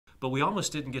But we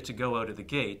almost didn't get to go out of the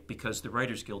gate because the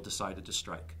Writers Guild decided to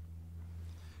strike.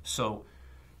 So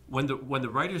when the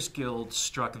Writers Guild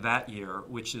struck that year,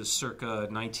 which is circa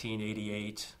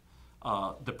 1988,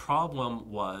 the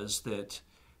problem was that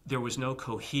there was no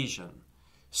cohesion.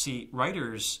 See,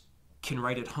 writers can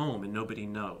write at home and nobody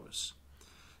knows.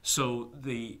 So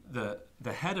the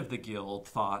head of the guild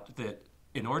thought that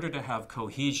in order to have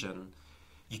cohesion,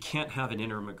 you can't have an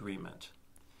interim agreement.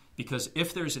 Because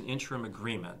if there's an interim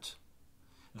agreement,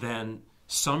 then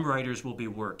some writers will be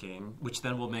working, which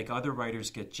then will make other writers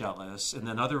get jealous, and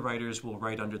then other writers will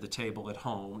write under the table at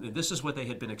home. And this is what they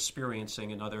had been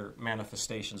experiencing in other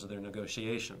manifestations of their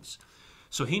negotiations.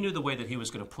 So he knew the way that he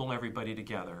was going to pull everybody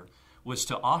together was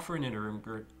to offer an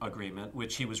interim agreement,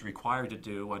 which he was required to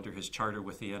do under his charter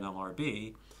with the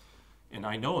NLRB. And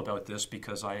I know about this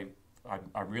because I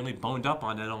really boned up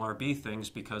on NLRB things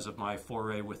because of my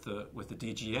foray with the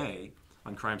DGA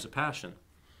on crimes of passion.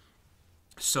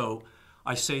 So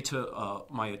I say to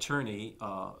my attorney,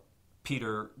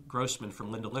 Peter Grossman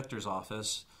from Linda Lichter's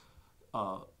office,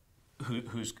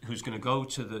 who's going to go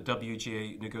to the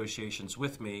WGA negotiations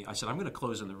with me, I said, I'm going to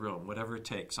close in the room, whatever it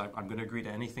takes. I'm going to agree to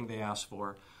anything they ask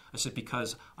for. I said,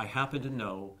 because I happen to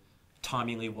know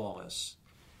Tommy Lee Wallace.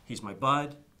 He's my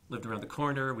bud, lived around the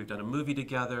corner, we've done a movie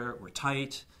together, we're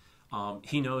tight.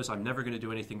 He knows I'm never going to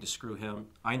do anything to screw him.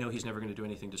 I know he's never going to do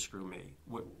anything to screw me.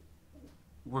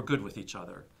 We're good with each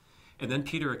other. And then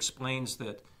Peter explains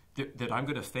that I'm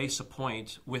going to face a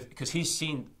point with, because he's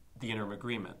seen the interim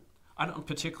agreement. I don't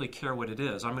particularly care what it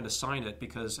is. I'm going to sign it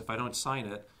because if I don't sign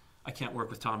it, I can't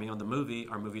work with Tommy on the movie.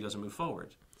 Our movie doesn't move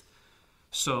forward.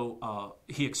 So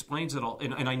he explains it all,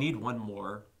 and I need one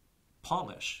more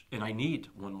polish, and I need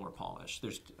one more polish.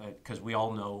 Because we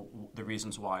all know the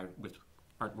reasons why, which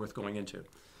aren't worth going into.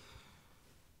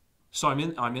 So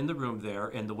I'm in the room there,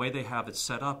 and the way they have it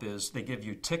set up is they give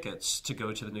you tickets to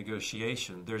go to the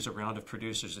negotiation. There's a round of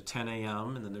producers at 10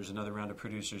 a.m., and then there's another round of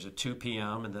producers at 2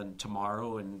 p.m., and then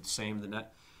tomorrow, and same the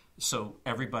net. So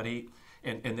everybody,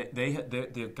 and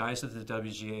the guys at the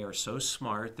WGA are so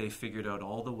smart, they figured out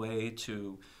all the way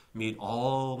to meet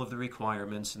all of the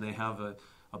requirements, and they have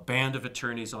a band of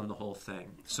attorneys on the whole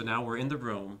thing. So now we're in the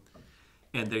room,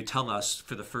 and they tell us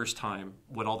for the first time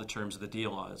what all the terms of the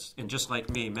deal is. And just like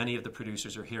me, many of the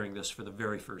producers are hearing this for the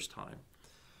very first time.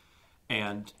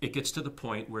 And it gets to the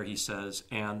point where he says,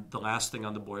 and the last thing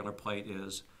on the boilerplate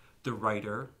is, the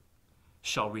writer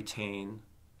shall retain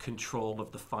control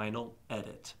of the final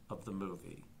edit of the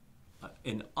movie.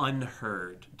 An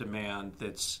unheard demand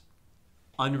that's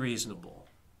unreasonable.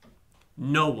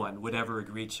 No one would ever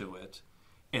agree to it.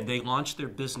 And they launched their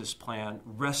business plan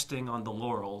resting on the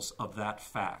laurels of that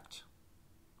fact.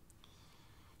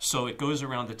 So it goes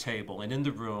around the table, and in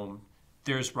the room,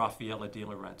 there's Raffaella De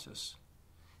Laurentiis.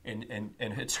 And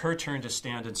it's her turn to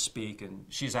stand and speak, and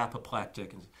she's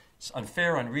apoplectic. And it's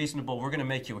unfair, unreasonable. We're going to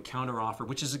make you a counteroffer,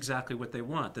 which is exactly what they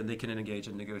want. Then they can engage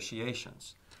in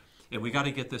negotiations. And we got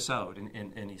to get this out.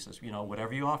 And he says, you know,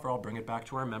 whatever you offer, I'll bring it back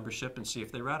to our membership and see if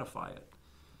they ratify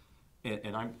it.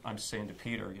 And I'm saying to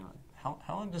Peter, you know, how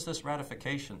long does this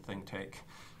ratification thing take?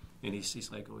 And he's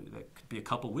like, well, that could be a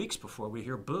couple weeks before we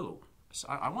hear boo. So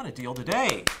I want a deal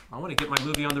today. I want to get my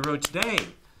movie on the road today.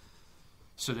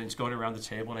 So then it's going around the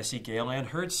table, and I see Gail Ann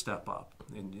Hurd step up.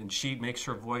 And she makes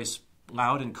her voice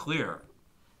loud and clear.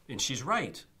 And she's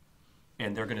right.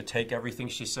 And they're going to take everything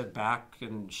she said back,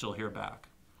 and she'll hear back.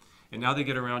 And now they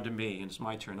get around to me, and it's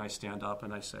my turn. I stand up,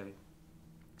 and I say,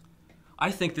 I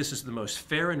think this is the most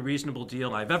fair and reasonable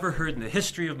deal I've ever heard in the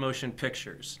history of motion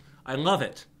pictures. I love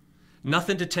it.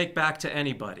 Nothing to take back to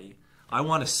anybody. I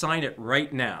want to sign it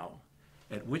right now.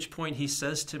 At which point he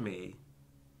says to me,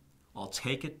 I'll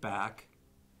take it back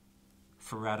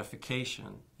for ratification.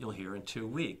 You'll hear in 2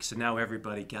 weeks. And now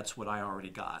everybody gets what I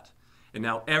already got. And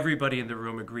now everybody in the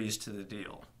room agrees to the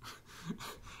deal.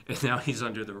 And now he's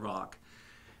under the rock.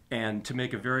 And to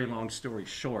make a very long story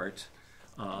short,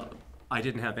 I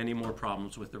didn't have any more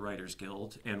problems with the Writers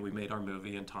Guild, and we made our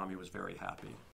movie, and Tommy was very happy.